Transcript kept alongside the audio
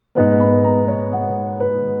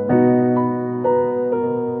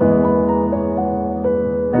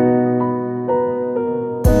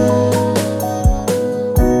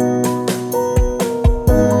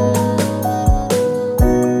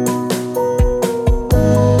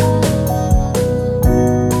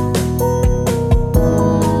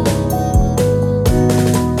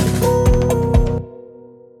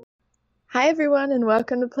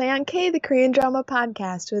welcome to Play on K, the Korean drama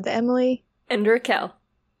podcast with Emily and Raquel.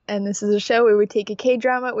 And this is a show where we take a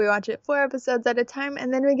K-drama, we watch it 4 episodes at a time,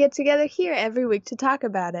 and then we get together here every week to talk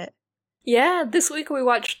about it. Yeah, this week we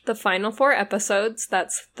watched the final 4 episodes.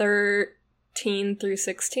 That's 13 through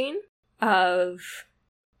 16 of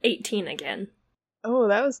 18 again. Oh,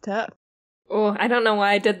 that was tough. Oh, I don't know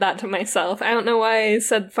why I did that to myself. I don't know why I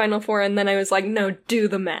said final 4 and then I was like, no, do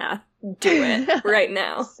the math. Do it right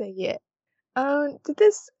now. Say it. Did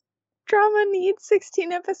this drama need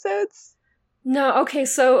 16 episodes? No, okay,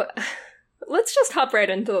 so let's just hop right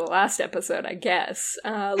into the last episode, I guess.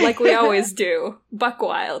 Like we always do. Buck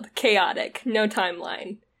wild, chaotic, no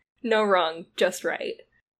timeline. No wrong, just right.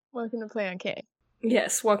 Welcome to Play on K.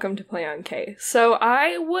 Yes, welcome to Play on K. So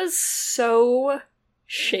I was so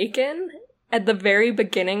shaken at the very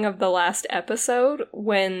beginning of the last episode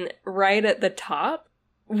when, right at the top,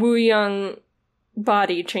 Woo Young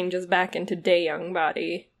body changes back into Dae Young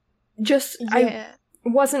body. I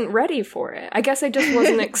wasn't ready for it. I guess I just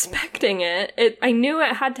wasn't expecting it. I knew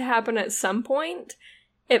it had to happen at some point.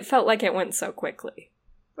 It felt like it went so quickly.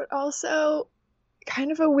 But also,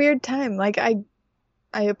 kind of a weird time. Like, I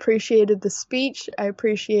appreciated the speech. I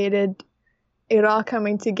appreciated it all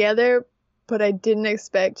coming together, but I didn't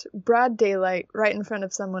expect broad daylight right in front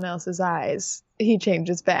of someone else's eyes. He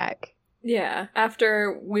changes back. Yeah,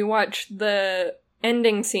 after we watched the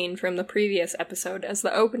ending scene from the previous episode as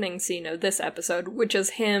the opening scene of this episode, which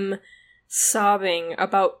is him sobbing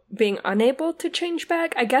about being unable to change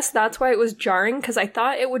back. I guess that's why it was jarring, because I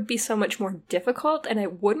thought it would be so much more difficult and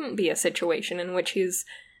it wouldn't be a situation in which he's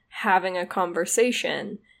having a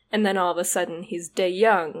conversation and then all of a sudden he's Dae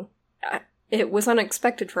Young. It was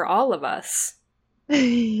unexpected for all of us.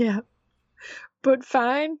 Yeah. But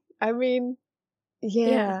fine. I mean,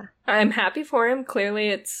 yeah. I'm happy for him. Clearly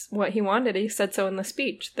it's what he wanted. He said so in the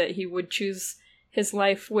speech, that he would choose his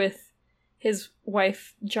life with his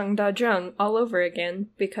wife, Jung Da-jung, all over again,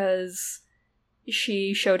 because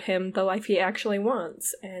she showed him the life he actually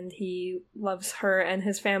wants, and he loves her and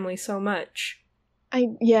his family so much.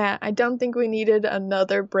 I don't think we needed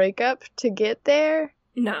another breakup to get there.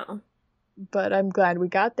 No. But I'm glad we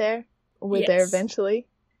got there. We're there eventually.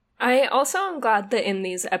 I also am glad that in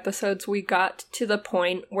these episodes we got to the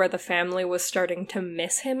point where the family was starting to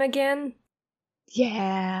miss him again.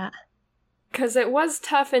 Yeah. Because it was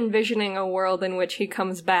tough envisioning a world in which he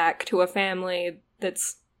comes back to a family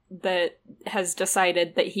that has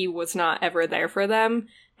decided that he was not ever there for them,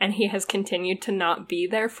 and he has continued to not be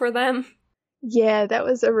there for them. Yeah, that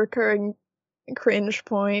was a recurring cringe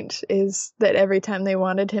point, is that every time they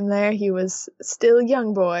wanted him there, he was still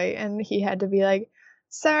young boy, and he had to be like,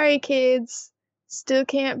 sorry, kids, still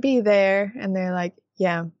can't be there. And they're like,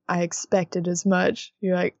 yeah, I expected as much.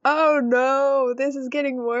 You're like, oh no, this is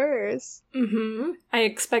getting worse. Mm-hmm. I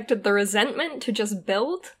expected the resentment to just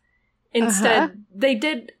build. Instead,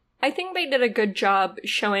 I think they did a good job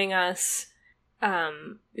showing us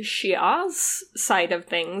Xia's side of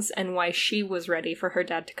things and why she was ready for her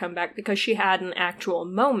dad to come back, because she had an actual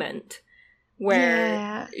moment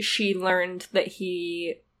where she learned that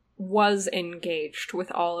he was engaged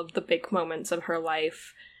with all of the big moments of her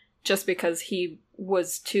life, just because he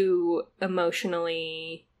was too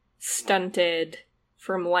emotionally stunted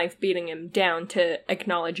from life beating him down to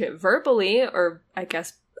acknowledge it verbally, or I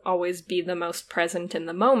guess always be the most present in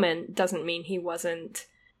the moment. Doesn't mean he wasn't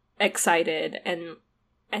excited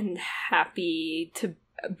and happy to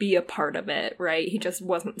be a part of it, right? He just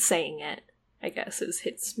wasn't saying it, I guess, is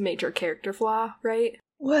his major character flaw, right?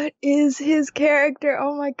 What is his character?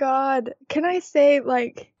 Oh my god. Can I say,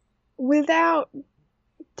 like, without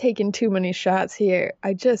taking too many shots here,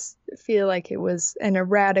 I just feel like it was an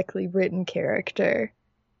erratically written character.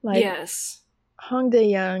 Like, yes. Hong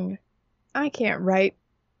Dae-young, I can't write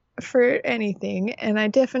for anything, and I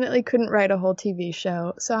definitely couldn't write a whole TV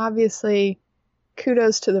show. So obviously,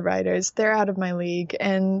 kudos to the writers. They're out of my league,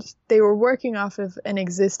 and they were working off of an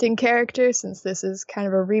existing character, since this is kind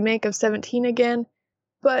of a remake of 17 again.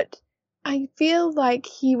 But I feel like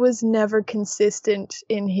he was never consistent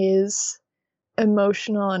in his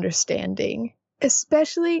emotional understanding.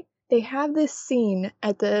 Especially, they have this scene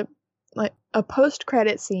at a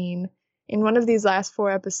post-credit scene in one of these last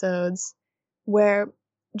 4 episodes where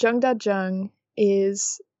Jung Da-jung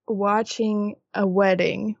is watching a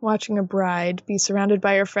wedding, watching a bride be surrounded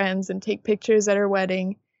by her friends and take pictures at her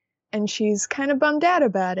wedding, and she's kind of bummed out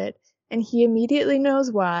about it, and he immediately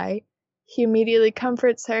knows why. He immediately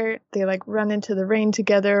comforts her. They like run into the rain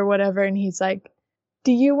together or whatever, and he's like,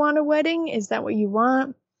 do you want a wedding? Is that what you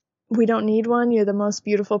want? we don't need one. You're the most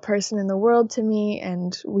beautiful person in the world to me,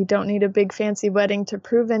 and we don't need a big fancy wedding to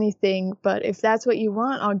prove anything. But if that's what you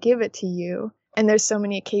want, I'll give it to you. And there's so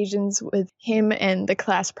many occasions with him and the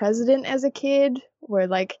class president as a kid where,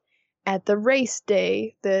 like, at the race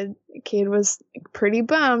day, the kid was pretty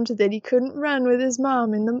bummed that he couldn't run with his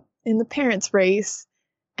mom in the parents' race.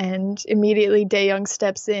 And immediately Dae-young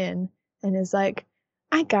steps in and is like,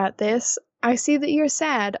 I got this. I see that you're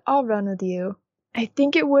sad. I'll run with you. I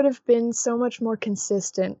think it would have been so much more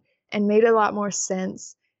consistent and made a lot more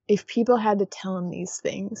sense if people had to tell him these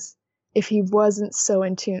things. If he wasn't so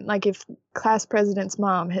in tune. Like if class president's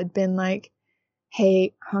mom had been like,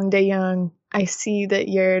 hey, Hong Dae-young, I see that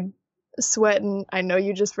you're sweating. I know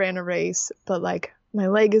you just ran a race, but like my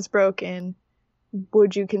leg is broken.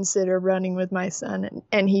 Would you consider running with my son?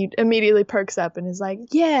 And he immediately perks up and is like,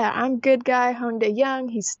 yeah, I'm good guy Hong Dae-young.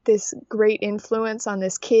 He's this great influence on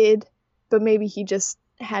this kid. But maybe he just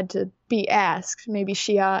had to be asked. Maybe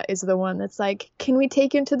Xia is the one that's like, can we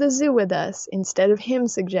take him to the zoo with us? Instead of him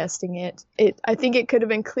suggesting it. I think it could have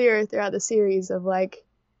been clearer throughout the series of like,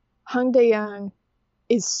 Hong Dae-young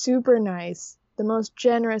is super nice, the most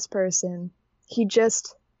generous person. He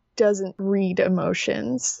just doesn't read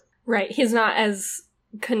emotions. Right. He's not as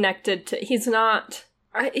connected to,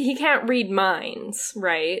 he can't read minds,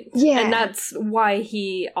 right? Yeah. And that's why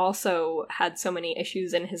he also had so many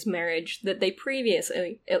issues in his marriage that they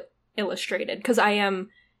previously illustrated. Because I am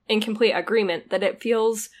in complete agreement that it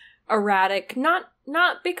feels erratic, not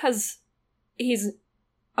because he's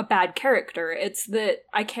a bad character. It's that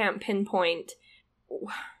I can't pinpoint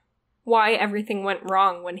why everything went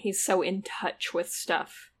wrong when he's so in touch with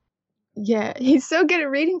stuff. Yeah, he's so good at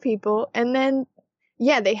reading people. And then,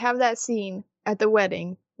 yeah, they have that scene at the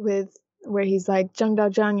wedding where he's like, Jung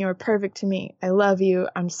Da-jung, you're perfect to me. I love you.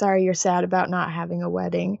 I'm sorry you're sad about not having a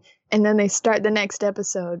wedding. And then they start the next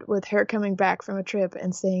episode with her coming back from a trip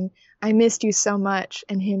and saying, I missed you so much.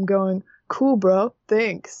 And him going, cool, bro.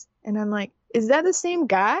 Thanks. And I'm like, is that the same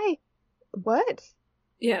guy? What?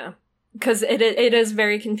 Yeah, because it is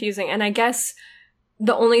very confusing. And I guess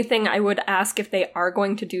the only thing I would ask if they are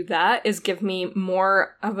going to do that is give me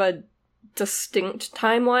more of a distinct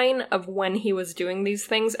timeline of when he was doing these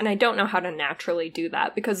things, and I don't know how to naturally do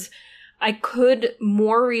that, because I could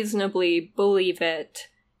more reasonably believe it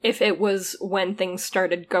if it was when things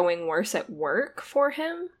started going worse at work for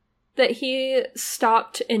him, that he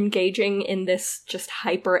stopped engaging in this just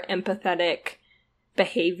hyper-empathetic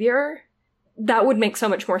behavior. That would make so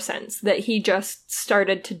much more sense, that he just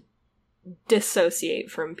started to dissociate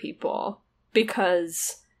from people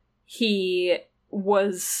because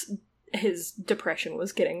his depression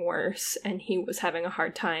was getting worse, and he was having a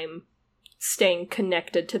hard time staying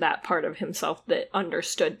connected to that part of himself that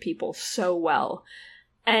understood people so well.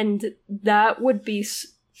 And that would be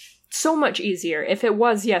so much easier if it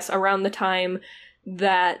was, yes, around the time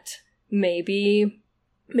that maybe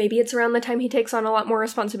it's around the time he takes on a lot more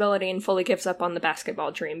responsibility and fully gives up on the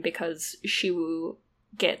basketball dream because Shiwoo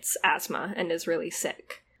gets asthma and is really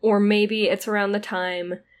sick. Or maybe it's around the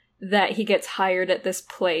time that he gets hired at this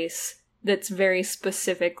place that's very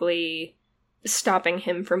specifically stopping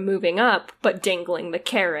him from moving up, but dangling the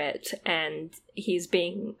carrot, and he's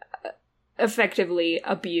being effectively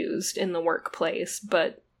abused in the workplace,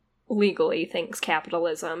 but legally, thanks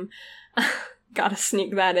capitalism. Gotta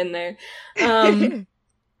sneak that in there.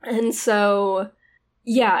 And so,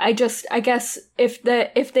 yeah, I guess if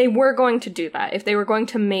they were going to do that, if they were going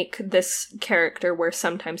to make this character where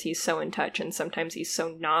sometimes he's so in touch and sometimes he's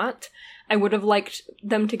so not, I would have liked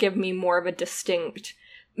them to give me more of a distinct,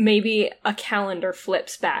 maybe a calendar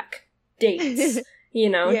flips back dates,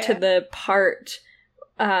 yeah, to the part,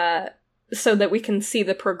 so that we can see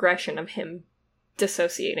the progression of him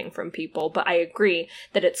dissociating from people. But I agree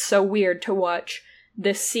that it's so weird to watch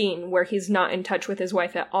this scene where he's not in touch with his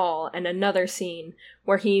wife at all, and another scene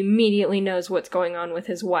where he immediately knows what's going on with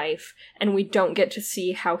his wife, and we don't get to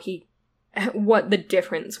see what the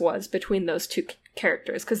difference was between those two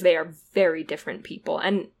characters, because they are very different people,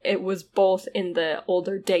 and it was both in the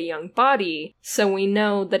older Dae-young body, so we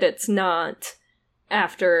know that it's not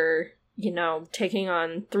after, taking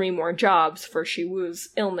on 3 more jobs for Shiwoo's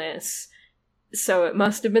illness. So it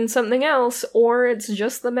must have been something else, or it's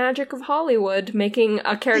just the magic of Hollywood making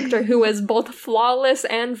a character who is both flawless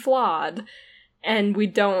and flawed, and we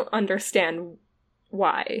don't understand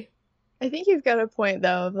why. I think you've got a point,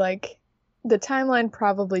 though, of, the timeline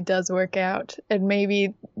probably does work out, and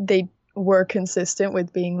maybe they were consistent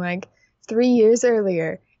with being 3 years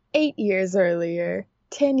earlier, 8 years earlier,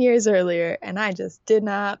 10 years earlier, and I just did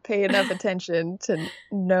not pay enough attention to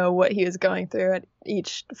know what he was going through at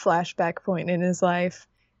each flashback point in his life.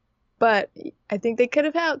 But I think they could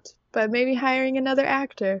have helped by maybe hiring another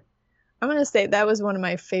actor. I'm going to say that was one of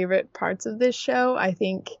my favorite parts of this show. I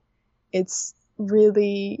think it's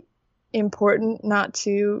really important not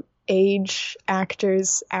to age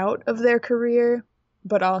actors out of their career,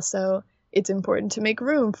 but also it's important to make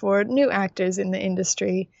room for new actors in the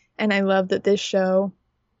industry. And I love that this show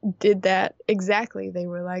did that exactly. They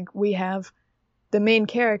were like, we have the main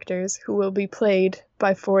characters who will be played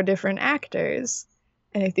by 4 different actors.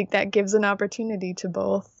 And I think that gives an opportunity to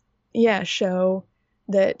both, show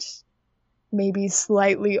that maybe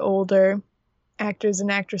slightly older actors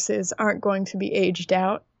and actresses aren't going to be aged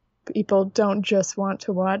out. People don't just want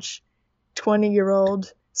to watch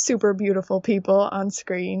 20-year-old super beautiful people on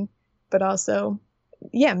screen, but also,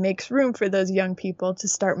 makes room for those young people to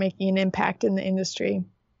start making an impact in the industry.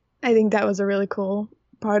 I think that was a really cool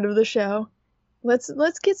part of the show.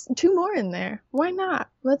 Let's get 2 more in there. Why not?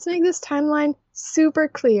 Let's make this timeline super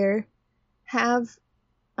clear. Have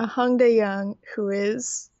a Hong Dae-young who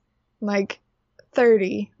is like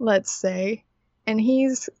 30, let's say, and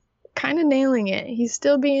he's kind of nailing it. He's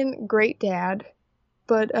still being great dad,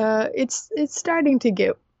 but it's starting to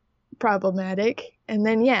get problematic. And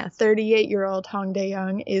then 38-year-old Hong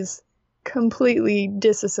Dae-young is completely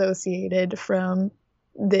disassociated from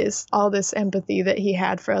all this empathy that he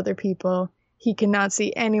had for other people. He cannot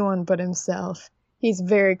see anyone but himself. He's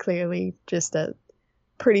very clearly just a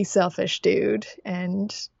pretty selfish dude,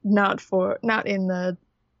 and not in the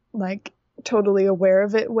like totally aware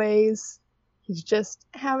of it ways. He's just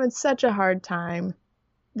having such a hard time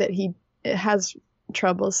that he has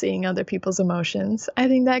trouble seeing other people's emotions. I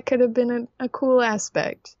think that could have been a cool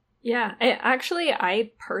aspect. Yeah,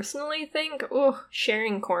 I personally think,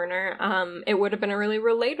 sharing corner, it would have been a really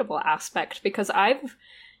relatable aspect, because I've,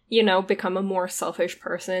 become a more selfish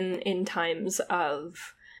person in times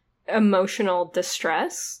of emotional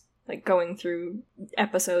distress, like going through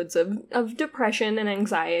episodes of depression and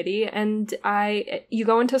anxiety, and you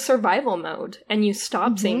go into survival mode, and you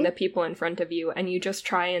stop seeing the people in front of you, and you just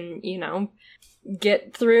try and,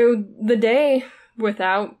 get through the day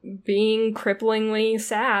without being cripplingly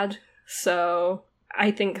sad. So I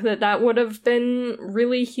think that would have been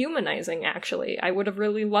really humanizing, actually. I would have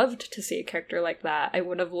really loved to see a character like that. I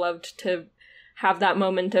would have loved to have that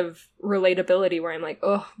moment of relatability where I'm like,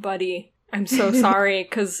 oh, buddy, I'm so sorry,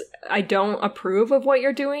 because I don't approve of what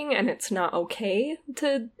you're doing, and it's not okay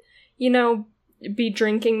to, be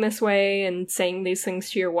drinking this way and saying these things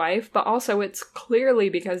to your wife, but also it's clearly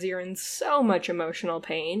because you're in so much emotional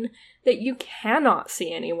pain that you cannot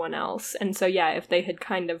see anyone else. And so if they had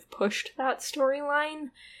kind of pushed that storyline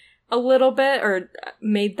a little bit, or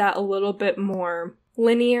made that a little bit more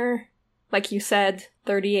linear, like you said,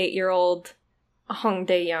 38-year-old Hong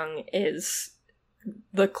Dae-young is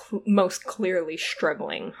the most clearly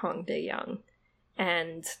struggling Hong Dae-young.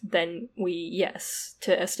 And then we,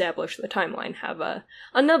 to establish the timeline, have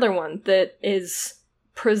another one that is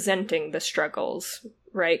presenting the struggles,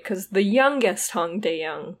 right? Because the youngest Hong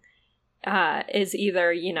Dae-young is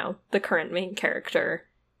either, the current main character,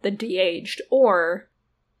 the de-aged, or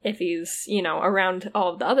if he's, around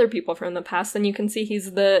all of the other people from the past, then you can see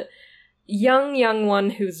he's the young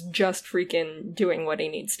one who's just freaking doing what he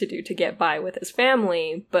needs to do to get by with his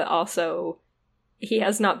family, but also he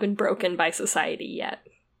has not been broken by society yet.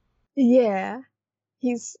 Yeah,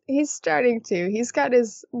 he's starting to. He's got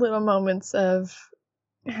his little moments of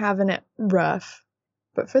having it rough,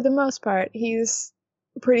 but for the most part, he's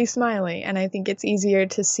pretty smiley, and I think it's easier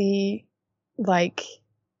to see, like,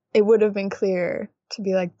 it would have been clearer to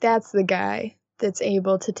be like, that's the guy that's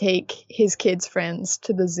able to take his kids' friends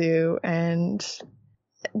to the zoo and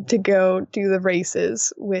to go do the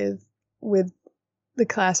races with the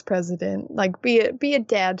class president, like be a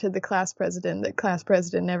dad to the class president that class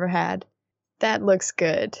president never had. That looks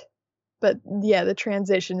good. But the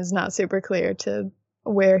transition is not super clear to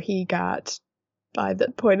where he got by the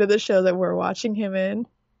point of the show that we're watching him in.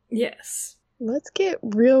 Yes. Let's get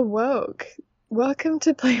real woke. Welcome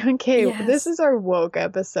to Play on K. Yes. This is our woke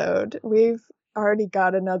episode. We've already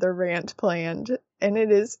got another rant planned, and it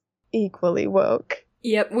is equally woke.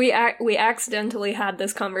 Yep, we accidentally had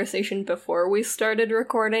this conversation before we started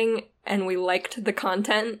recording, and we liked the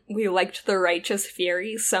content. We liked the righteous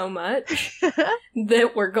fury so much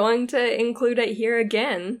that we're going to include it here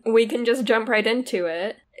again. We can just jump right into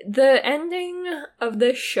it. The ending of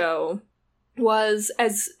this show was,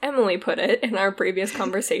 as Emily put it in our previous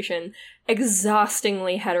conversation,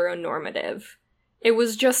 exhaustingly heteronormative. It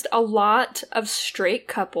was just a lot of straight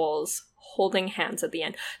couples holding hands at the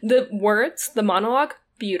end. The words, the monologue,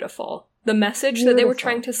 beautiful. The message that they were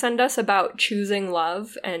trying to send us about choosing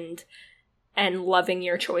love and and loving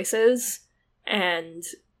your choices and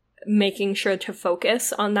making sure to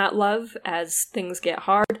focus on that love as things get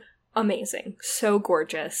hard. Amazing. So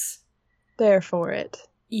gorgeous. There for it.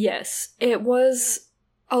 Yes, it was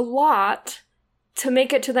a lot to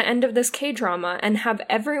make it to the end of this K-drama and have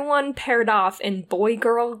everyone paired off in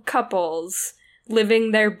boy-girl couples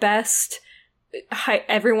living their best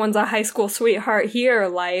everyone's a high school sweetheart here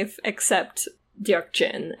life except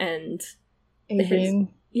Deokjin and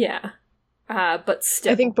Adrian. Yeah. But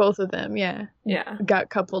still. I think both of them, yeah. Got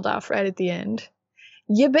coupled off right at the end.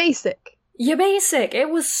 You basic. It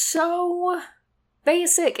was so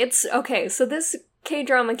basic. It's okay, so this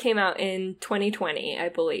K-drama came out in 2020, I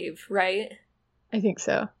believe, right? I think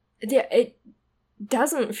so. Yeah, it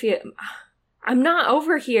doesn't feel... I'm not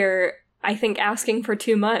over here, I think, asking for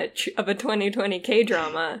too much of a 2020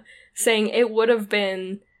 K-drama, saying it would have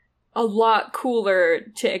been a lot cooler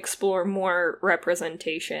to explore more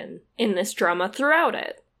representation in this drama throughout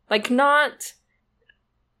it. Like, not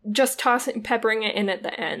just peppering it in at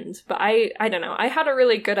the end, but I don't know. I had a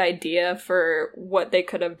really good idea for what they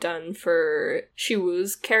could have done for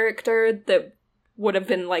Shiwoo's character that would have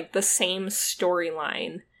been, like, the same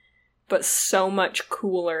storyline, but so much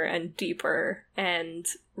cooler and deeper and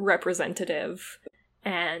representative.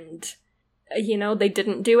 And, you know, they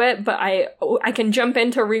didn't do it, but I can jump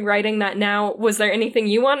into rewriting that now. Was there anything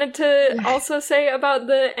you wanted to also say about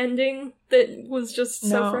the ending that was just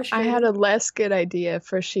so frustrating? I had a less good idea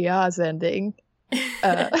for Xia's ending.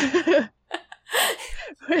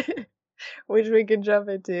 Which we can jump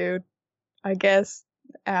into, I guess,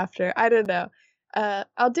 after. I don't know.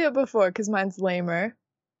 I'll do it before, because mine's lamer.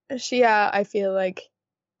 Xia, I feel like...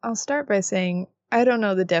 I'll start by saying, I don't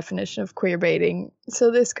know the definition of queerbaiting,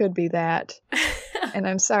 so this could be that. And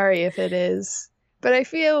I'm sorry if it is. But I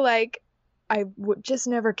feel like I just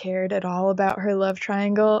never cared at all about her love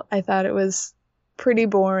triangle. I thought it was pretty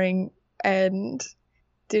boring and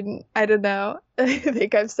I don't know. I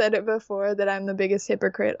think I've said it before that I'm the biggest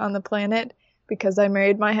hypocrite on the planet because I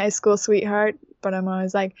married my high school sweetheart, but I'm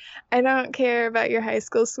always like, I don't care about your high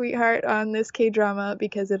school sweetheart on this K-drama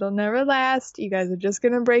because it'll never last. You guys are just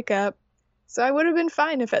gonna break up. So I would have been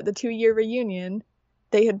fine if at the 2-year reunion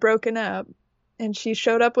they had broken up and she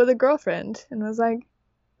showed up with a girlfriend and was like,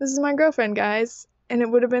 this is my girlfriend, guys. And it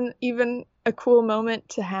would have been even a cool moment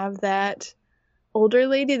to have that older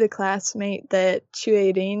lady, the classmate that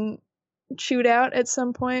Chuerin chewed out at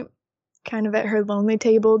some point, kind of at her lonely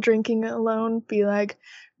table drinking alone, be like,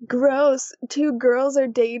 gross, 2 girls are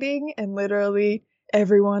dating, and literally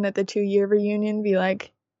everyone at the 2-year reunion be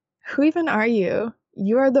like, who even are you?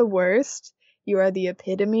 You are the worst. You are the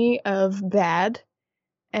epitome of bad,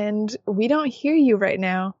 and we don't hear you right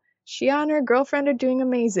now. Xia and her girlfriend are doing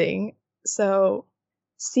amazing, so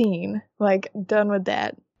scene, like, done with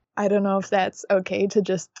that. I don't know if that's okay to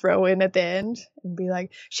just throw in at the end and be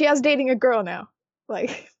like, Xia's dating a girl now.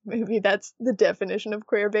 Like, maybe that's the definition of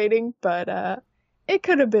queerbaiting, but it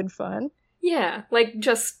could have been fun. Yeah, like,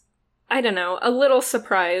 just, I don't know, a little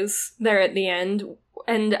surprise there at the end,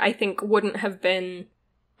 and I think wouldn't have been,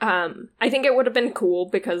 I think it would have been cool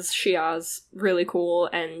because Xia's really cool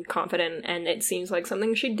and confident, and it seems like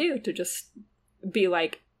something she'd do to just be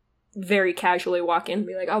like, very casually walk in and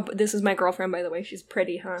be like, oh, but this is my girlfriend, by the way, she's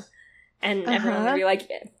pretty, huh? And everyone would be like,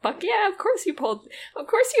 fuck yeah, of course you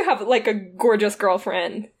have, like, a gorgeous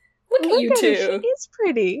girlfriend. Look at you two. She is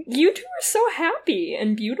pretty. You two are so happy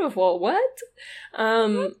and beautiful. What?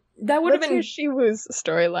 That would have been... Let's hear Shiwoo's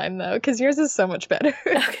storyline, though, because yours is so much better.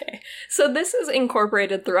 Okay. So this is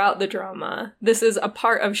incorporated throughout the drama. This is a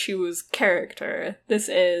part of Shiwoo's character. This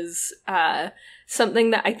is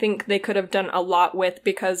something that I think they could have done a lot with,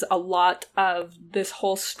 because a lot of this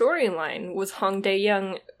whole storyline was Hong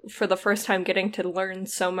Dae-young for the first time getting to learn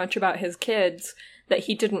so much about his kids that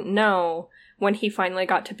he didn't know when he finally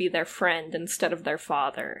got to be their friend instead of their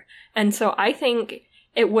father. And so I think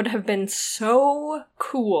it would have been so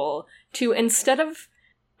cool to, instead of,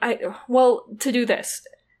 to do this.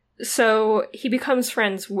 So he becomes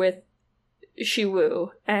friends with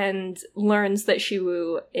Shiwoo and learns that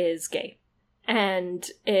Shiwoo is gay and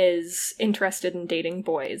is interested in dating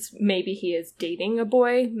boys. Maybe he is dating a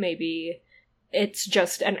boy, maybe it's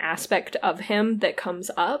just an aspect of him that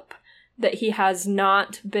comes up that he has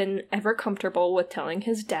not been ever comfortable with telling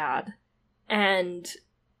his dad. And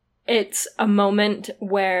it's a moment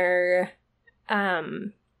where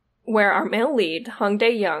our male lead, Hong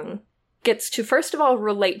Dae-young, gets to first of all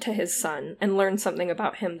relate to his son and learn something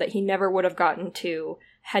about him that he never would have gotten to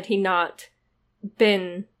had he not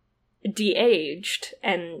been de-aged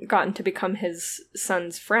and gotten to become his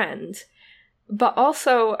son's friend. But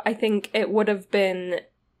also, I think it would have been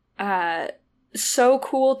so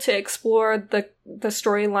cool to explore the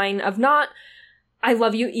storyline of not, I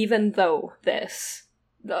love you even though this.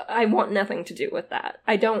 I want nothing to do with that.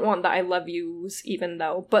 I don't want the I love yous even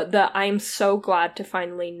though, but the I'm so glad to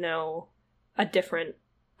finally know a different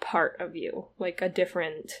part of you. Like a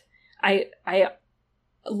different... I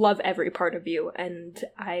love every part of you, and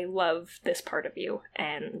I love this part of you,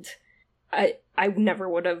 and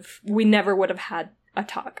we never would have had a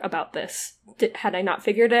talk about this had I not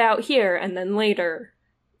figured it out here, and then later,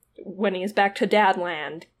 when he's back to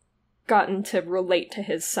Dadland, gotten to relate to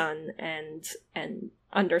his son and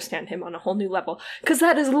understand him on a whole new level. Because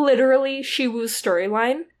that is literally Shiwoo's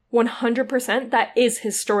storyline. 100%, that is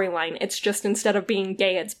his storyline. It's just instead of being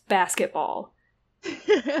gay, it's basketball.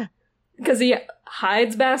 Because he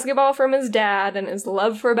hides basketball from his dad and his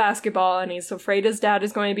love for basketball, and he's afraid his dad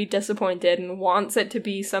is going to be disappointed and wants it to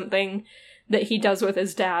be something that he does with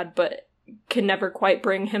his dad, but can never quite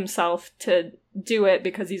bring himself to do it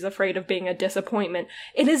because he's afraid of being a disappointment.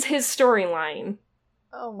 It is his storyline.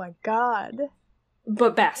 Oh my god.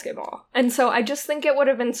 But basketball. And so I just think it would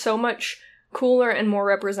have been so much cooler and more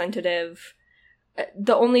representative.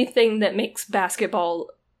 The only thing that makes basketball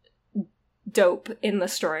dope in the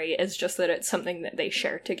story is just that it's something that they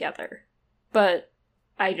share together. But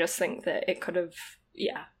I just think that it could have,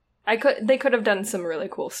 they could have done some really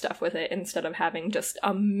cool stuff with it instead of having just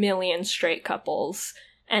a million straight couples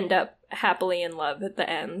end up happily in love at the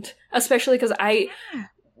end. Especially because I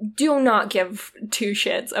do not give two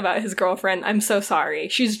shits about his girlfriend. I'm so sorry.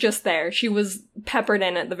 She's just there. She was peppered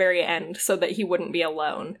in at the very end so that he wouldn't be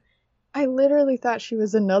alone. I literally thought she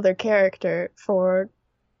was another character for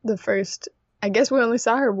the first... I guess we only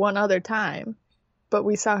saw her one other time, but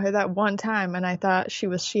we saw her that one time, and I thought she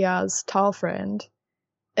was Xia's tall friend.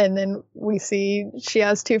 And then we see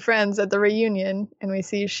Xia's two friends at the reunion, and we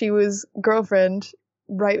see Shiwoo's girlfriend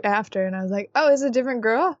right after, and I was like, oh, it's a different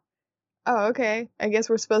girl? Oh, okay. I guess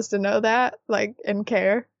we're supposed to know that, like, and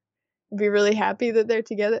care. Be really happy that they're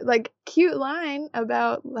together. Like, cute line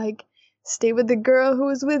about, like, stay with the girl who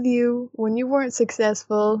was with you when you weren't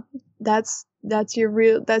successful. That's your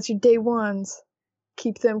day ones.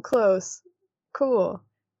 Keep them close. Cool.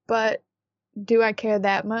 But do I care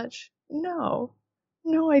that much? No.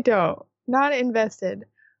 No, I don't. Not invested.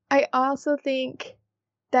 I also think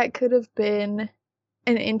that could have been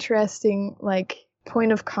an interesting, like,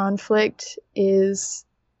 point of conflict is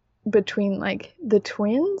between, like, the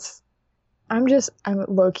twins. I'm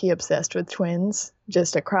low-key obsessed with twins,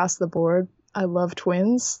 just across the board. I love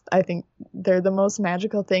twins. I think they're the most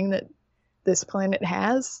magical thing that this planet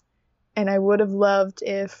has. And I would have loved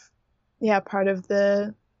if, part of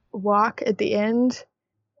the walk at the end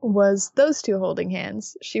was those two holding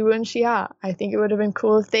hands, Shiwoo and Xia. I think it would have been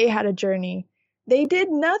cool if they had a journey. They did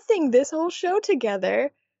nothing this whole show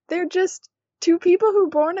together. They're just two people who were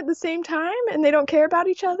born at the same time and they don't care about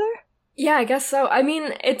each other. Yeah, I guess so. I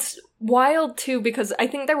mean, it's wild too because I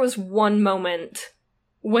think there was one moment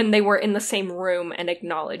when they were in the same room and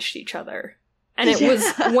acknowledged each other. And it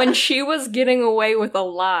was when she was getting away with a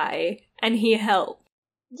lie and he helped.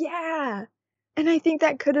 Yeah. And I think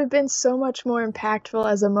that could have been so much more impactful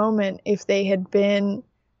as a moment if they had been,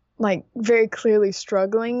 like, very clearly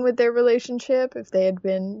struggling with their relationship, if they had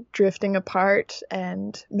been drifting apart,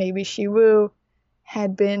 and maybe Shiwoo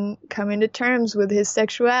had been coming to terms with his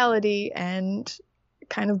sexuality and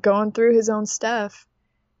kind of going through his own stuff,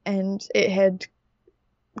 and it had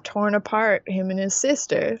torn apart him and his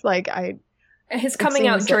sister. Like, his coming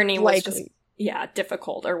out journey was just,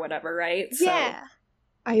 difficult or whatever, right? So. Yeah.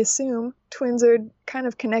 I assume twins are kind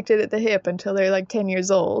of connected at the hip until they're like 10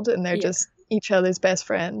 years old and they're just each other's best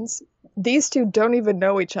friends. These two don't even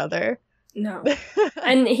know each other. No.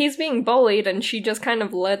 And he's being bullied and she just kind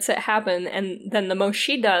of lets it happen, and then the most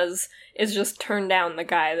she does is just turn down the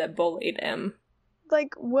guy that bullied him.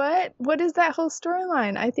 Like, what? What is that whole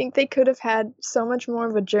storyline? I think they could have had so much more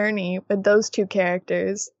of a journey with those two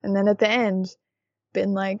characters, and then at the end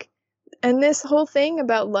been like, and this whole thing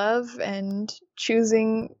about love and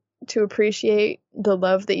choosing to appreciate the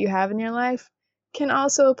love that you have in your life can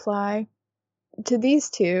also apply to these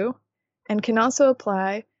two, and can also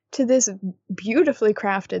apply to this beautifully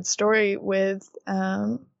crafted story with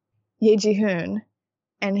Ye Ji-hoon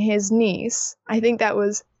and his niece. I think that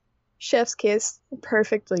was chef's kiss,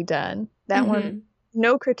 perfectly done. That one,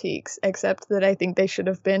 no critiques, except that I think they should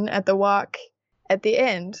have been at the walk at the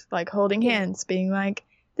end, like holding hands, being like,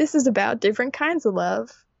 this is about different kinds of love.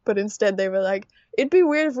 But instead they were like, it'd be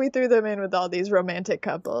weird if we threw them in with all these romantic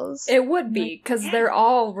couples. It would be, because they're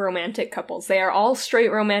all romantic couples. They are all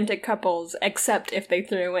straight romantic couples, except if they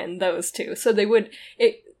threw in those two. So they would,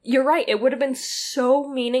 you're right, it would have been so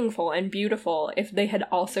meaningful and beautiful if they had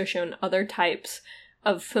also shown other types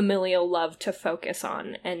of familial love to focus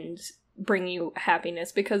on and bring you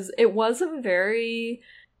happiness, because it was a very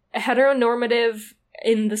heteronormative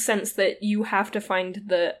in the sense that you have to find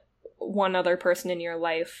the one other person in your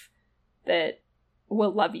life that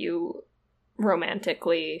will love you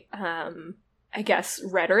romantically. I guess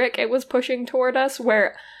rhetoric it was pushing toward us,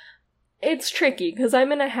 where it's tricky because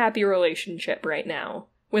I'm in a happy relationship right now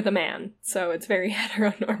with a man, so it's very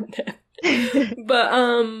heteronormative.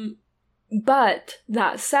 But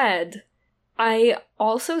that said, I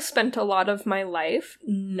also spent a lot of my life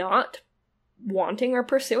not wanting or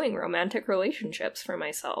pursuing romantic relationships for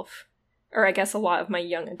myself. Or I guess a lot of my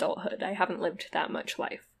young adulthood. I haven't lived that much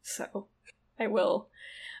life, so I will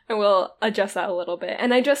adjust that a little bit.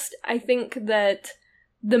 And I think that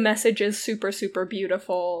the message is super, super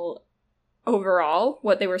beautiful overall,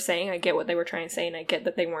 what they were saying. I get what they were trying to say, and I get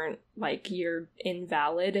that they weren't like, you're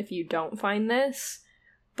invalid if you don't find this.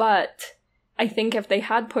 But I think if they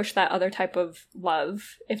had pushed that other type of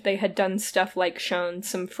love, if they had done stuff like shown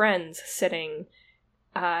some friends sitting,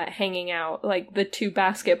 hanging out, like the two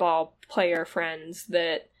basketball player friends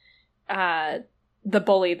that, the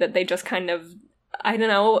bully that they just kind of, I don't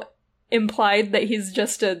know, implied that he's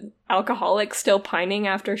just an alcoholic still pining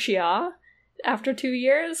after Xia after 2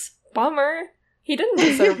 years. Bummer. He didn't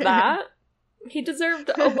deserve that. He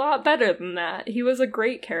deserved a lot better than that. He was a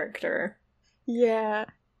great character. Yeah.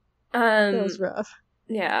 That was rough.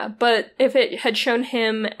 Yeah, but if it had shown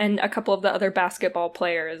him and a couple of the other basketball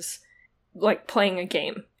players, like, playing a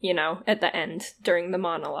game, you know, at the end during the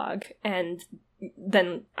monologue, and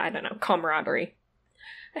then, I don't know, camaraderie.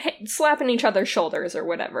 Slapping each other's shoulders or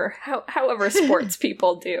whatever. However sports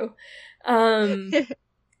people do. And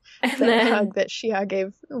then hug that Xia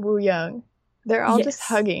gave Wu Young. They're all just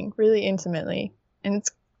hugging really intimately. And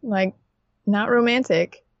it's, like, not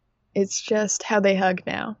romantic. It's just how they hug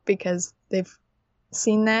now, because they've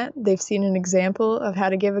seen that. They've seen an example of how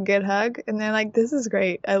to give a good hug, and they're like, this is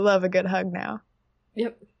great. I love a good hug now.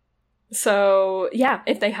 Yep. So, yeah,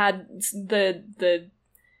 if they had the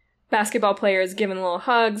basketball players giving little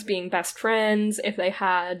hugs, being best friends, if they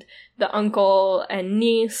had the uncle and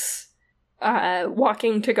niece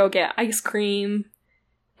walking to go get ice cream,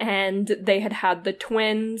 and they had the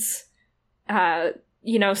twins,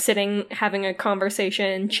 you know, sitting, having a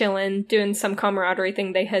conversation, chilling, doing some camaraderie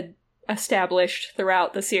thing they had established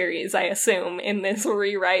throughout the series, I assume, in this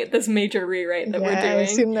major rewrite that we're doing. I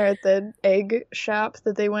assume they're at the egg shop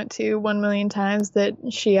that they went to 1 million times that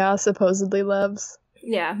Xia supposedly loves.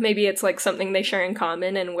 Yeah, maybe it's like something they share in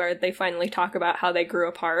common, and where they finally talk about how they grew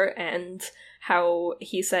apart, and how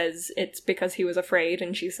he says it's because he was afraid,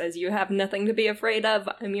 and she says, you have nothing to be afraid of,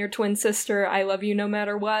 I'm your twin sister, I love you no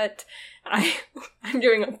matter what. I'm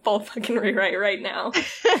doing a full fucking rewrite right now.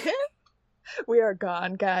 We are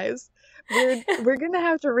gone, guys. We're gonna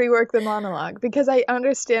have to rework the monologue, because I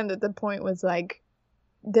understand that the point was, like,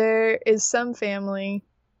 there is some family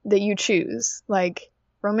that you choose. Like,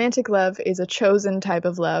 romantic love is a chosen type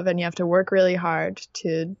of love, and you have to work really hard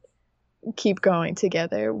to keep going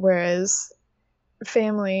together. Whereas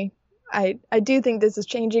family, I do think this is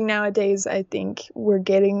changing nowadays. I think we're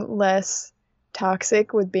getting less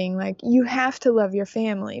toxic with being like, you have to love your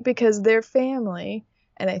family because they're family.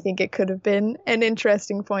 And I think it could have been an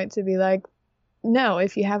interesting point to be like, no,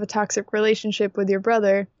 if you have a toxic relationship with your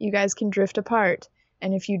brother, you guys can drift apart.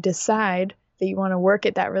 And if you decide that you want to work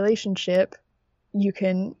at that relationship, you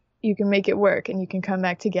can make it work, and you can come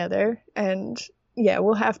back together. And yeah,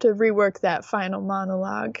 we'll have to rework that final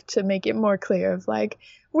monologue to make it more clear of, like,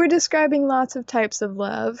 we're describing lots of types of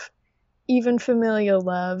love, even familial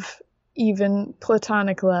love, even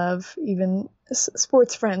platonic love, even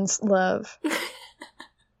sports friends love.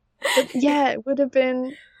 But yeah, it would have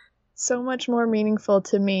been so much more meaningful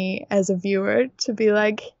to me as a viewer to be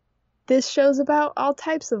like, this show's about all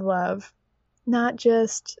types of love, not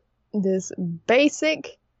just this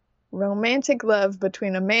basic romantic love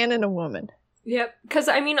between a man and a woman. Yep, because,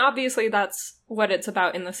 I mean, obviously that's what it's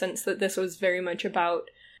about, in the sense that this was very much about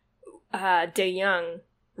Dae Young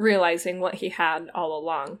realizing what he had all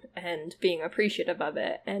along and being appreciative of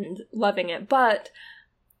it and loving it. But,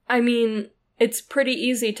 I mean, it's pretty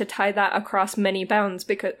easy to tie that across many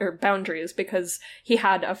boundaries, because he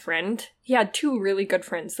had a friend. He had two really good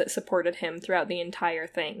friends that supported him throughout the entire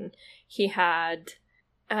thing. He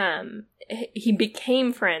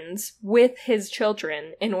became friends with his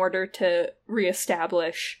children in order to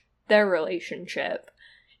reestablish their relationship.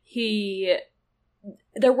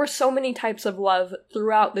 There were so many types of love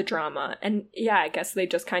throughout the drama, and yeah, I guess they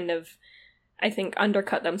just kind of I think,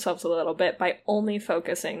 undercut themselves a little bit by only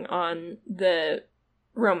focusing on the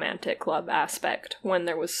romantic love aspect when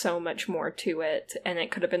there was so much more to it, and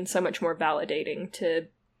it could have been so much more validating to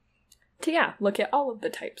look at all of the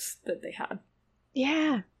types that they had.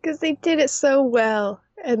 Yeah, because they did it so well.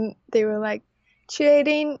 And they were like,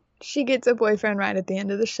 Chiating, she gets a boyfriend right at the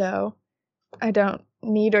end of the show. I don't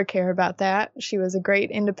need or care about that. She was a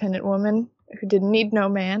great independent woman who didn't need no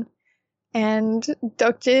man. And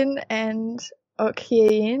Dokjin and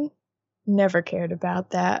Okhyein never cared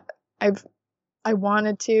about that. I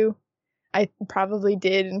wanted to. I probably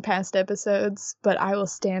did in past episodes, but I will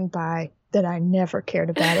stand by that I never cared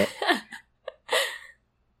about it.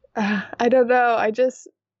 I don't know.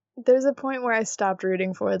 There's a point where I stopped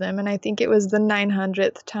rooting for them, and I think it was the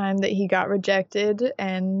 900th time that he got rejected,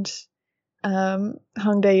 and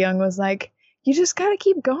Hong Dae-young was like, you just gotta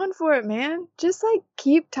keep going for it, man. Just, like,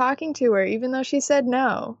 keep talking to her, even though she said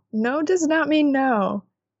no. No does not mean no.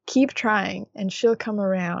 Keep trying, and she'll come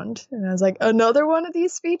around. And I was like, another one of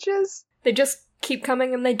these speeches? They just keep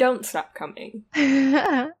coming and they don't stop coming.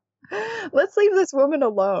 Let's leave this woman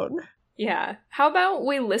alone. Yeah. How about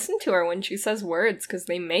we listen to her when she says words, because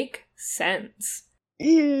they make sense.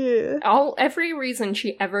 Yeah. Every reason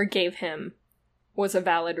she ever gave him was a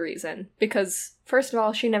valid reason, because, first of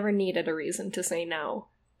all, she never needed a reason to say no.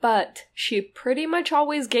 But she pretty much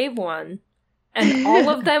always gave one, and all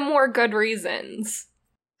of them were good reasons.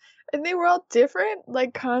 And they were all different?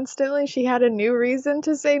 Like, constantly she had a new reason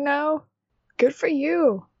to say no? Good for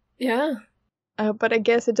you. Yeah. But I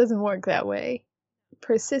guess it doesn't work that way.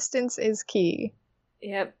 Persistence is key.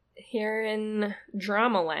 Yep. Here in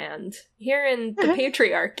Dramaland, here in the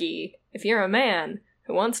patriarchy, if you're a man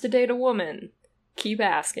who wants to date a woman, keep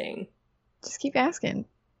asking. Just keep asking.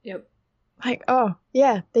 Yep. Like, oh,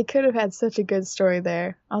 yeah, they could have had such a good story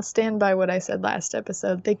there. I'll stand by what I said last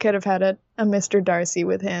episode. They could have had a Mr. Darcy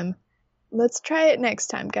with him. Let's try it next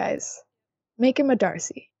time, guys. Make him a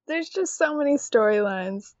Darcy. There's just so many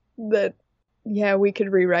storylines that, yeah, we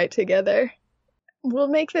could rewrite together. We'll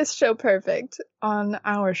make this show perfect on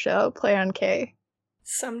our show, Play on K.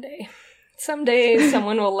 Someday. Someday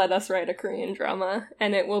someone will let us write a Korean drama,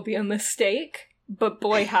 and it will be a mistake, but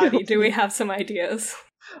boy howdy do we have some ideas.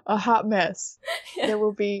 A hot mess. Yeah. There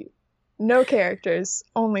will be no characters,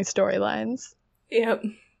 only storylines. Yep.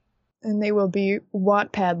 And they will be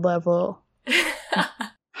Wattpad level.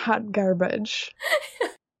 Hot garbage.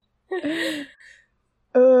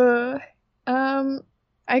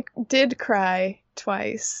 I did cry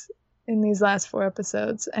twice in these last 4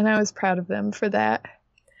 episodes, and I was proud of them for that.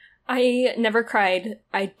 I never cried.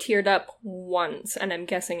 I teared up once, and I'm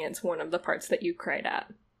guessing it's one of the parts that you cried at.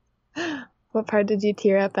 What part did you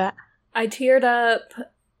tear up at? I teared up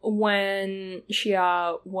when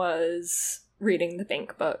Xia was reading the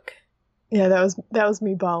bank book. Yeah, that was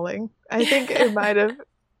me bawling. I think it might have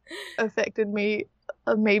affected me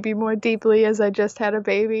maybe more deeply as I just had a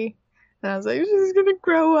baby. And I was like, she's gonna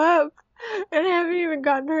grow up. And I haven't even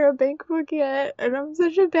gotten her a bank book yet. And I'm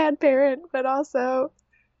such a bad parent. But also,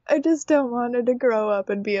 I just don't want her to grow up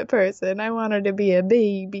and be a person. I want her to be a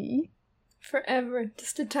baby. Forever.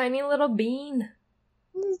 Just a tiny little bean.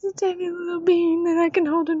 Just a tiny little bean that I can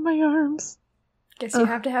hold in my arms. Guess you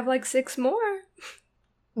have to have like 6 more.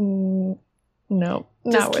 No, not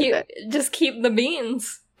just worth it. Just keep the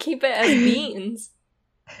beans. Keep it as beans.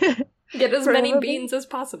 Get as many beans as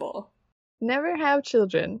possible. Never have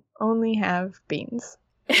children. Only have beans.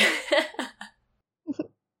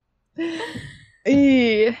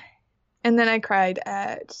 And then I cried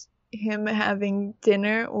at him having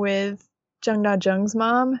dinner with Jung Da-jung's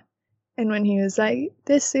mom. And when he was like,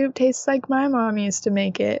 this soup tastes like my mom used to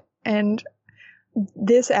make it. And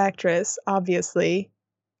this actress, obviously,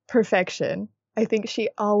 perfection. I think she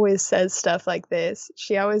always says stuff like this.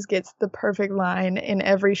 She always gets the perfect line in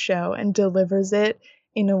every show and delivers it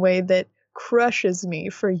in a way that crushes me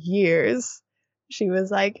for years. She was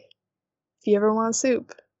like, if you ever want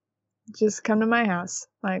soup, just come to my house.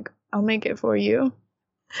 Like, I'll make it for you.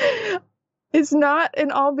 It's not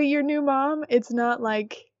an I'll be your new mom. It's not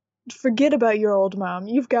like, forget about your old mom.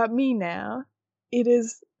 You've got me now. It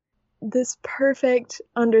is this perfect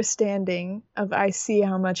understanding of I see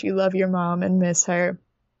how much you love your mom and miss her.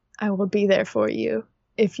 I will be there for you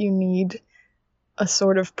if you need a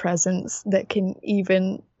sort of presence that can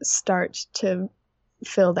even start to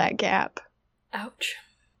fill that gap. Ouch.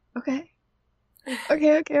 Okay.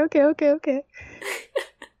 Okay.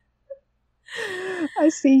 I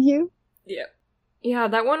see you. Yep. Yeah,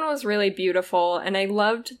 that one was really beautiful, and I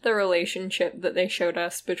loved the relationship that they showed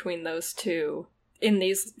us between those two in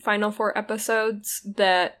these final 4 episodes.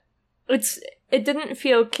 That it's it didn't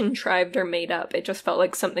feel contrived or made up. It just felt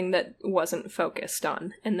like something that wasn't focused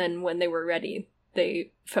on. And then when they were ready,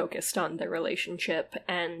 they focused on their relationship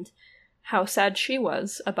and how sad she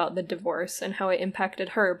was about the divorce and how it impacted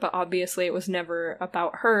her. But obviously it was never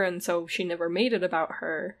about her, and so she never made it about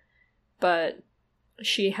her. But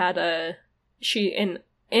she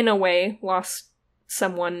in a way lost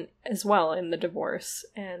someone as well in the divorce.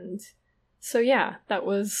 And so yeah, that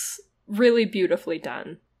was really beautifully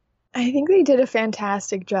done. I think they did a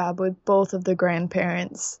fantastic job with both of the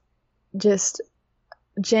grandparents, just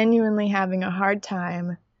genuinely having a hard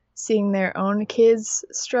time seeing their own kids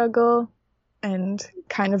struggle and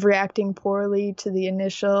kind of reacting poorly to the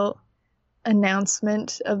initial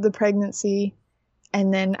announcement of the pregnancy,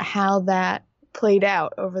 and then how that played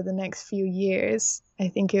out over the next few years. I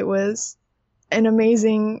think it was an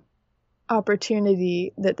amazing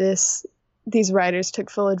opportunity that these writers took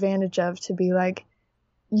full advantage of, to be like,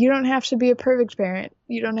 you don't have to be a perfect parent.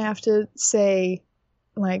 You don't have to say,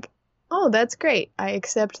 like, oh, that's great. I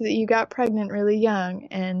accept that you got pregnant really young,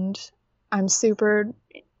 and I'm super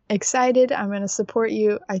excited. I'm going to support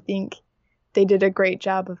you. I think they did a great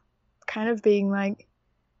job of kind of being like,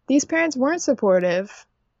 these parents weren't supportive,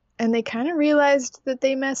 and they kind of realized that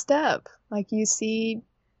they messed up. Like, you see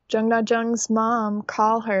Jung Na-jung's mom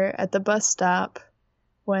call her at the bus stop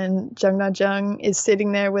when Jung Na-jung is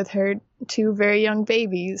sitting there with her 2 very young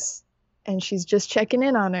babies, and she's just checking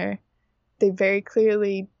in on her. They very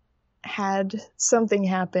clearly had something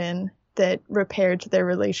happen that repaired their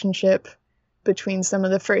relationship between some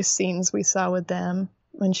of the first scenes we saw with them,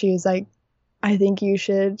 when she was like, I think you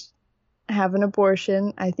should have an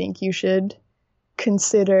abortion. I think you should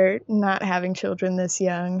consider not having children this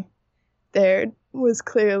young. There were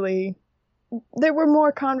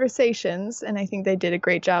more conversations, and I think they did a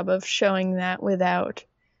great job of showing that without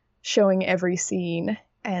showing every scene.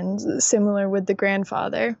 And similar with the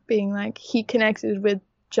grandfather, being like, he connected with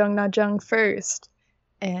Jung Na-jung first,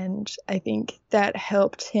 and I think that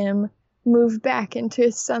helped him move back into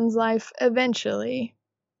his son's life eventually,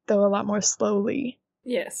 though a lot more slowly.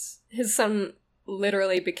 Yes, his son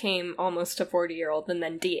literally became almost a 40-year-old and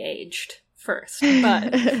then de-aged first,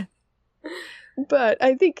 but... But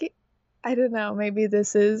I think, I don't know, maybe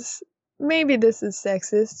this is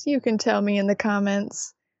sexist. You can tell me in the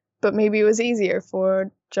comments. But maybe it was easier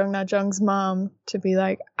for Jung Na-jung's mom to be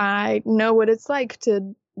like, I know what it's like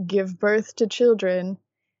to give birth to children,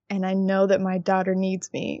 and I know that my daughter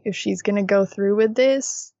needs me. If she's going to go through with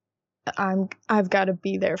this, I've got to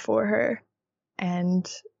be there for her. And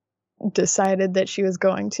decided that she was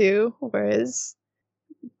going to, whereas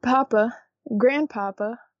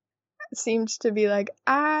Grandpapa, seemed to be like,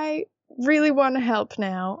 I really want to help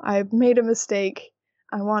now. I've made a mistake.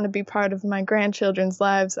 I want to be part of my grandchildren's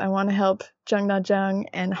lives. I want to help Jung Na-jung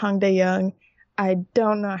and Hong Dae-young. I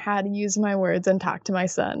don't know how to use my words and talk to my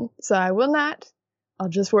son, so I will not. I'll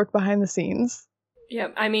just work behind the scenes.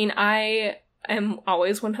 Yep, I mean, I am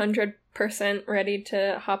always 100% ready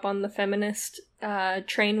to hop on the feminist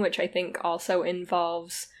train, which I think also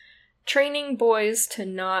involves training boys to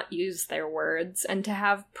not use their words and to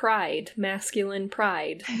have pride, masculine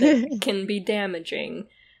pride, that can be damaging.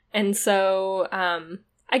 And so,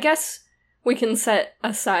 I guess we can set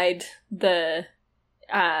aside the,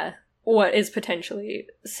 what is potentially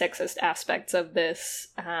sexist aspects of this,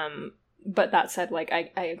 but that said, like,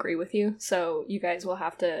 I agree with you, so you guys will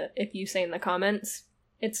have to, if you say in the comments,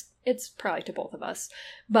 it's probably to both of us.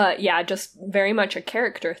 But yeah, just very much a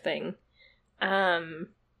character thing.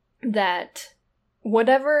 That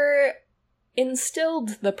whatever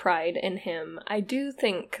instilled the pride in him, I do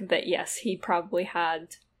think that yes, he probably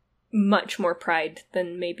had much more pride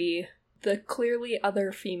than maybe the clearly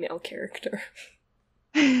other female character.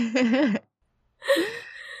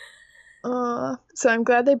 So I'm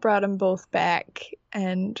glad they brought them both back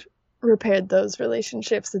and repaired those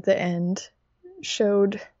relationships at the end.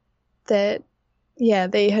 Showed that, yeah,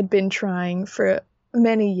 they had been trying for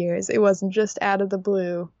many years. It wasn't just out of the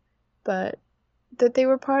blue, but that they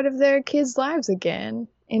were part of their kids' lives again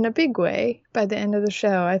in a big way by the end of the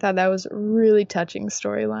show. I thought that was a really touching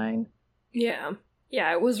storyline. Yeah.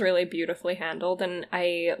 Yeah, it was really beautifully handled, and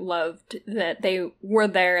I loved that they were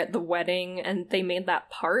there at the wedding, and they made that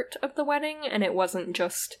part of the wedding, and it wasn't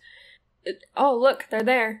just, oh, look, they're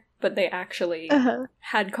there, but they actually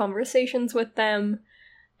had conversations with them,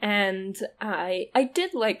 and I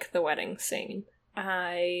did like the wedding scene.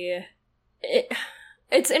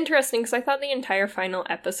 It's interesting, because I thought the entire final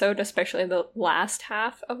episode, especially the last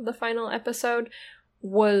half of the final episode,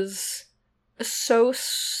 was so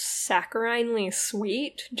saccharinely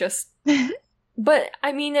sweet, just but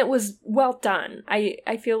I mean, it was well done.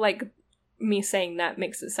 I feel like me saying that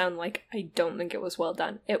makes it sound like I don't think it was well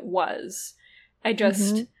done. It was. I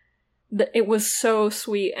just, it was so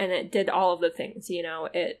sweet, and it did all of the things, you know,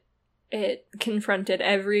 it confronted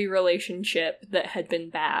every relationship that had been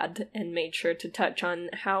bad and made sure to touch on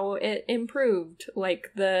how it improved,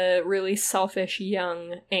 like the really selfish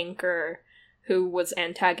young anchor who was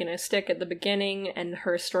antagonistic at the beginning, and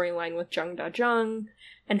her storyline with Jung Da-jung,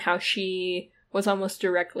 and how she was almost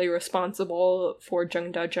directly responsible for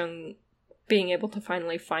Jung Da-jung being able to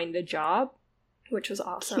finally find a job, which was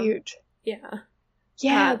awesome. Cute. Yeah.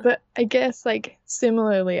 Yeah, but I guess, like,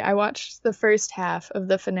 similarly, I watched the first half of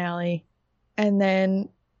the finale, and then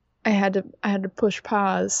I had to push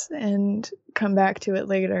pause and come back to it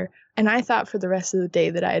later. And I thought for the rest of the day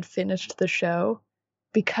that I had finished the show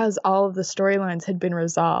because all of the storylines had been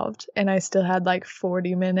resolved, and I still had like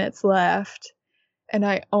 40 minutes left, and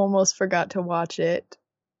I almost forgot to watch it.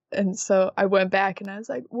 And so I went back and I was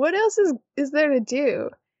like, what else is there to do?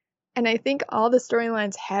 And I think all the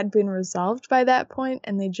storylines had been resolved by that point,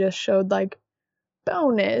 and they just showed, like,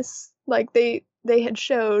 bonus. Like, they had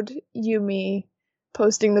showed Yumi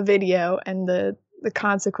posting the video and the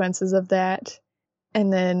consequences of that.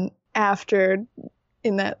 And then after,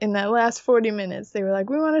 in that last 40 minutes, they were like,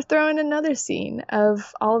 we want to throw in another scene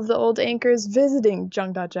of all of the old anchors visiting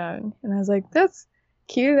Jung Da-jung. And I was like, that's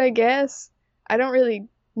cute, I guess. I don't really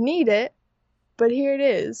need it, but here it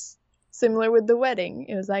is. Similar with the wedding.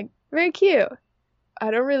 It was like, very cute.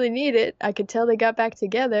 I don't really need it. I could tell they got back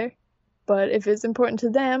together. But if it's important to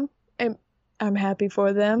them, I'm happy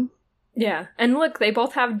for them. Yeah. And look, they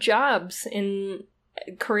both have jobs in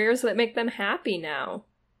careers that make them happy now.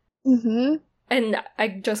 Mm-hmm. And I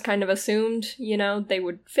just kind of assumed, you know, they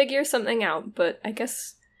would figure something out. But I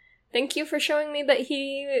guess, thank you for showing me that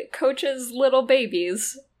he coaches little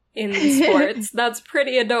babies in sports. That's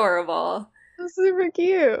pretty adorable. Super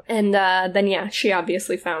cute. And then, yeah, she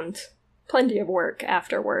obviously found plenty of work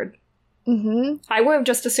afterward. Mm-hmm. I would have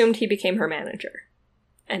just assumed he became her manager.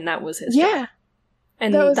 And that was his job.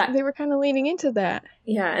 And they were kind of leaning into that.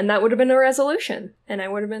 Yeah, and that would have been a resolution. And I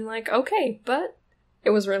would have been like, okay, but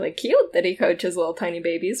it was really cute that he coaches little tiny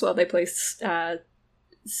babies while they play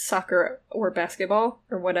soccer or basketball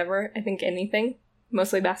or whatever. I think anything.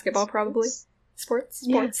 Mostly basketball, probably. Sports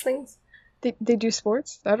things. They do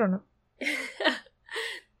sports? I don't know.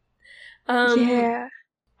 Yeah.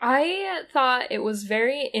 I thought it was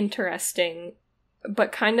very interesting,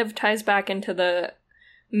 but kind of ties back into the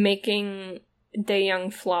making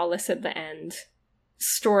Dae-young flawless at the end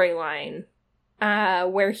storyline,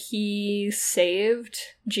 where he saved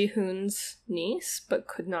Ji-hoon's niece, but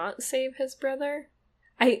could not save his brother.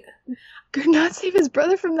 Could not save his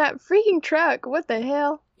brother from that freaking truck. What the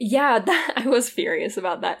hell? Yeah, I was furious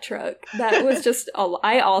about that truck. That was just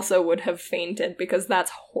I also would have fainted because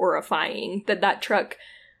that's horrifying that truck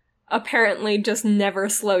apparently just never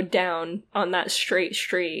slowed down on that straight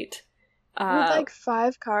street. With like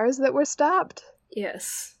 5 cars that were stopped.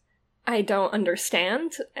 Yes. I don't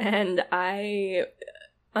understand, and I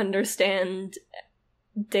understand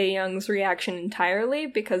Dae-young's reaction entirely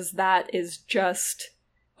because that is just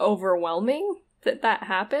overwhelming that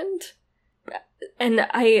happened. And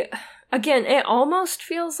again, it almost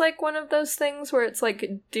feels like one of those things where it's like,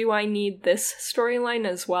 do I need this storyline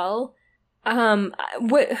as well?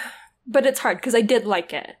 But it's hard because I did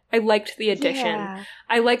like it. I liked the addition. Yeah.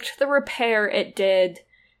 I liked the repair it did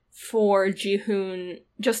for Ji-hoon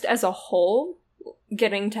just as a whole,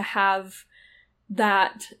 getting to have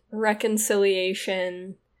that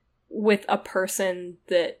reconciliation with a person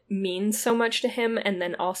that means so much to him, and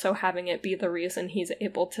then also having it be the reason he's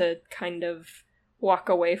able to kind of walk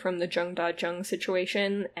away from the Jung Da-jung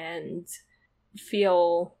situation and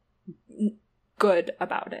feel good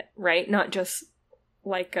about it, right? Not just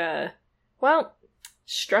like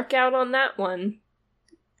struck out on that one.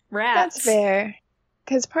 Rats. That's fair.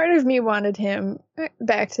 Because part of me wanted him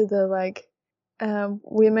back to the, like,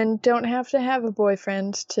 women don't have to have a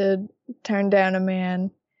boyfriend to turn down a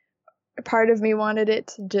man. Part of me wanted it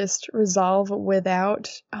to just resolve without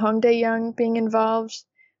Hong Dae-young being involved,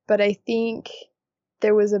 but I think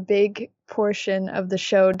there was a big portion of the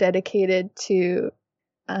show dedicated to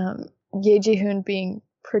Ye Ji-hoon being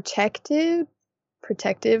protective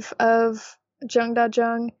of Jung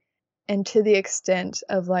Da-jung, and to the extent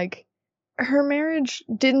of, like, her marriage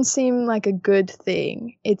didn't seem like a good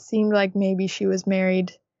thing. It seemed like maybe she was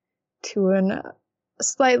married to a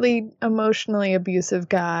slightly emotionally abusive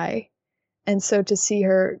guy. And so to see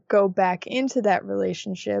her go back into that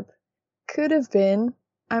relationship could have been,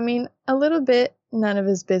 I mean, a little bit none of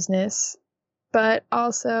his business, but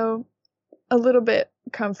also a little bit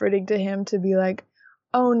comforting to him to be like,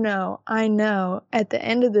 oh no, I know. At the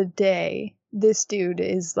end of the day, this dude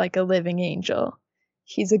is like a living angel.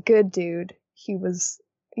 He's a good dude. He was,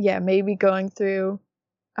 maybe going through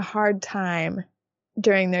a hard time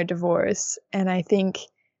during their divorce, and I think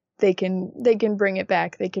they can bring it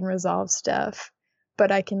back. They can resolve stuff,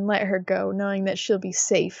 but I can let her go knowing that she'll be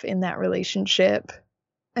safe in that relationship.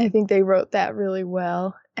 I think they wrote that really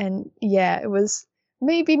well, and it was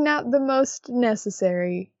maybe not the most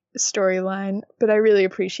necessary storyline, but I really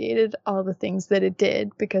appreciated all the things that it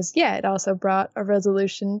did, because it also brought a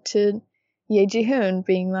resolution to Ye Ji-hoon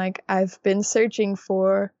being like, I've been searching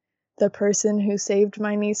for the person who saved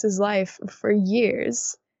my niece's life for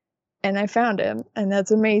years, and I found him, and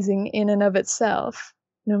that's amazing in and of itself,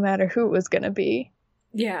 no matter who it was going to be.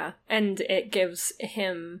 Yeah, and it gives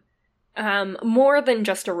him more than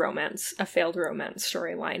just a failed romance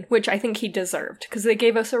storyline, which I think he deserved, because they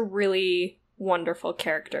gave us a really wonderful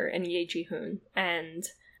character in Ye Ji-hoon, and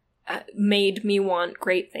made me want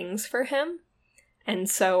great things for him. And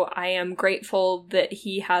so I am grateful that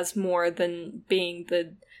he has more than being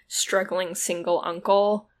the struggling single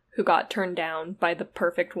uncle who got turned down by the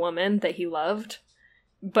perfect woman that he loved.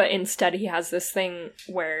 But instead he has this thing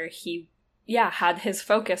where he, had his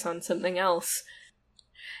focus on something else.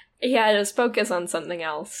 He had his focus on something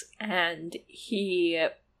else, and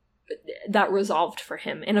that resolved for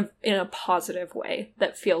him in a positive way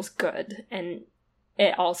that feels good. And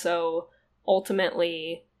it also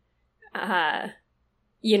ultimately, they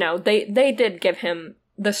did give him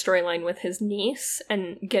the storyline with his niece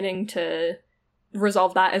and getting to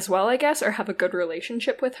resolve that as well, I guess, or have a good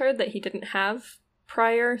relationship with her that he didn't have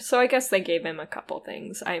prior. So I guess they gave him a couple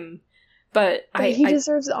things. But he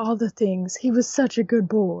deserves all the things. He was such a good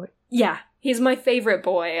boy. Yeah, he's my favorite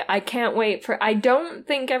boy. I can't wait I don't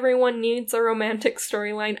think everyone needs a romantic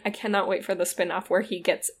storyline. I cannot wait for the spin-off where he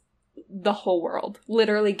gets the whole world.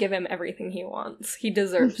 Literally give him everything he wants. He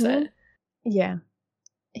deserves it. Yeah.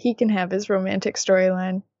 He can have his romantic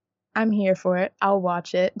storyline. I'm here for it. I'll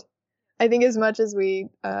watch it. I think as much as we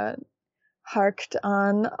harked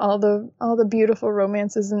on all the beautiful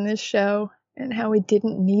romances in this show and how we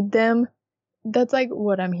didn't need them, that's like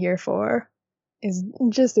what I'm here for, is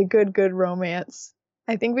just a good romance.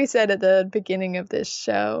 I think we said at the beginning of this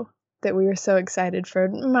show that we were so excited for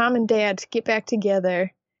mom and dad to get back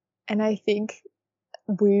together, and I think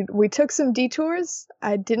we took some detours.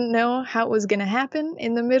 I didn't know how it was going to happen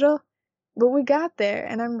in the middle, but we got there,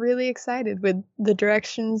 and I'm really excited with the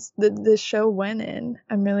directions that this show went in.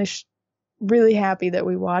 I'm really really happy that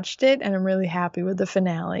we watched it, and I'm really happy with the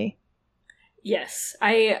finale. Yes,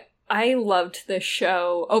 I loved this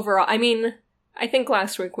show overall. I mean, I think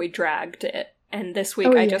last week we dragged it, and this week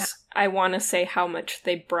I want to say how much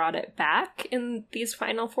they brought it back in these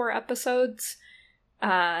final 4 episodes,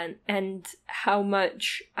 and how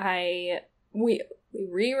much we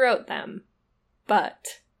rewrote them,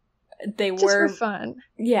 but they were for fun.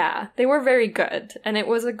 Yeah, they were very good, and it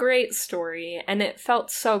was a great story, and it felt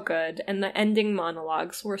so good, and the ending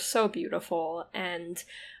monologues were so beautiful, and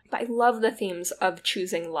I love the themes of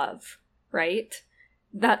choosing love, right?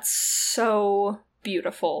 That's so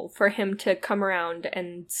beautiful for him to come around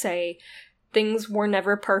and say things were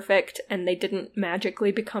never perfect and they didn't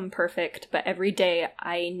magically become perfect, but every day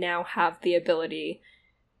I now have the ability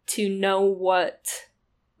to know what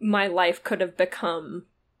my life could have become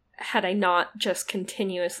had I not just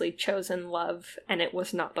continuously chosen love and it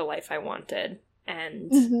was not the life I wanted.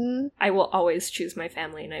 And I will always choose my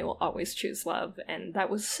family and I will always choose love. And that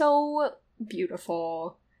was so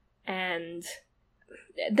beautiful. And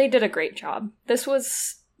they did a great job.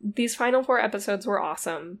 These final 4 episodes were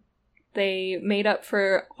awesome. They made up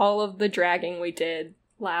for all of the dragging we did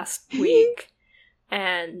last week.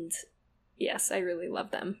 And yes, I really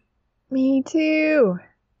love them. Me too.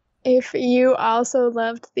 If you also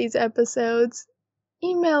loved these episodes,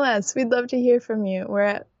 email us. We'd love to hear from you. We're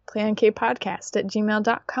at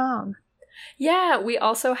playonkpodcast@gmail.com. Yeah, we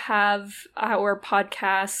also have our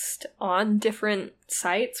podcast on different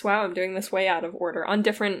sites. Wow, I'm doing this way out of order. On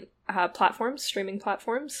different platforms, streaming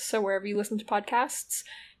platforms. So wherever you listen to podcasts,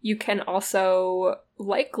 you can also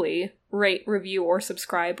likely rate, review, or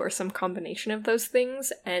subscribe, or some combination of those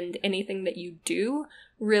things. And anything that you do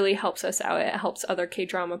really helps us out. It helps other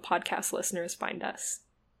K-drama podcast listeners find us.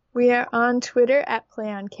 We are on Twitter at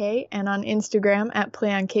PlayOnK and on Instagram at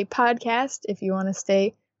PlayOnKPodcast if you want to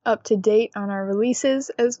stay up to date on our releases,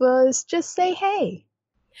 as well as just say hey.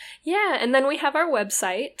 Yeah, and then we have our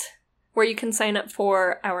website where you can sign up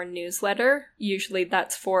for our newsletter. Usually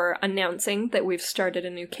that's for announcing that we've started a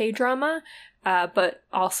new K-drama, but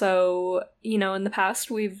also, in the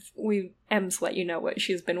past we've Em's let you know what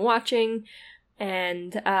she's been watching,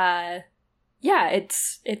 And yeah,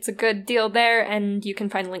 it's a good deal there, and you can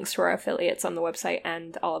find links to our affiliates on the website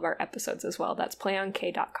and all of our episodes as well. That's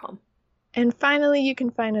playonk.com. And finally, you can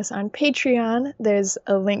find us on Patreon. There's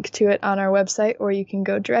a link to it on our website, or you can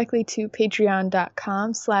go directly to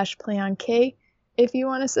patreon.com/playonk if you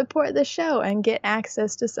want to support the show and get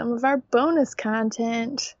access to some of our bonus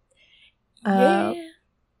content. Yeah.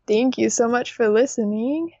 Thank you so much for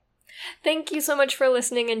listening. Thank you so much for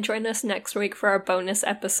listening, and join us next week for our bonus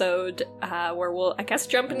episode, where we'll, I guess,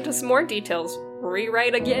 jump into some more details.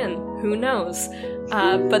 Rewrite again. Who knows?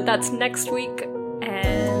 But that's next week,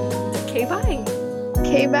 and okay, bye.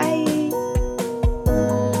 Okay, bye.